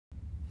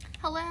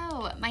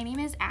Hello, my name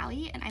is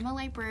Allie, and I'm a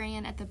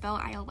librarian at the Belle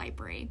Isle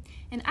Library,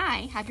 and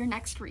I have your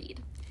next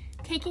read,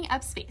 Taking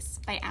Up Space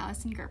by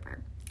Alyson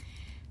Gerber.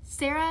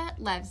 Sarah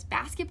loves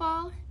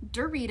basketball,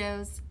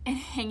 Doritos, and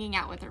hanging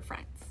out with her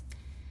friends.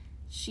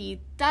 She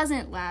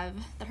doesn't love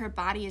that her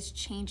body is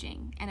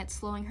changing and it's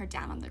slowing her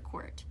down on the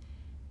court.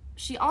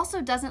 She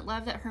also doesn't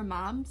love that her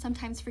mom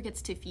sometimes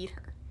forgets to feed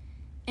her.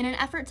 In an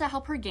effort to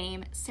help her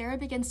game, Sarah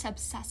begins to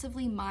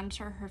obsessively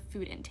monitor her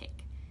food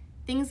intake.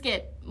 Things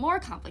get more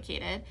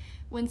complicated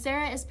when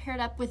Sarah is paired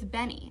up with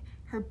Benny,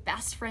 her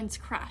best friend's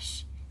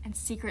crush, and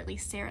secretly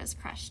Sarah's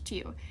crush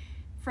too,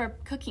 for a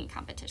cooking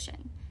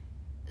competition.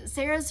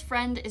 Sarah's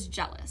friend is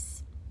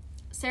jealous.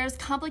 Sarah's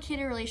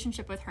complicated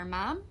relationship with her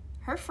mom,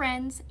 her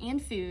friends,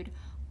 and food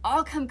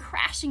all come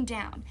crashing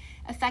down,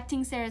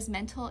 affecting Sarah's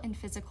mental and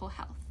physical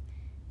health.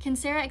 Can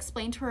Sarah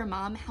explain to her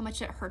mom how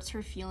much it hurts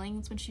her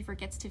feelings when she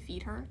forgets to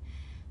feed her?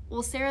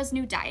 Will Sarah's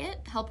new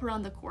diet help her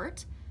on the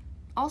court?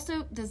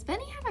 Also, does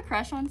Benny have a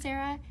crush on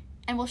Sarah?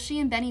 And will she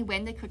and Benny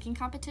win the cooking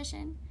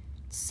competition?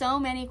 So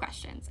many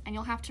questions, and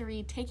you'll have to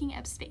read Taking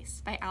Up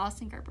Space by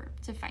Alyson Gerber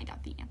to find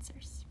out the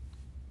answers.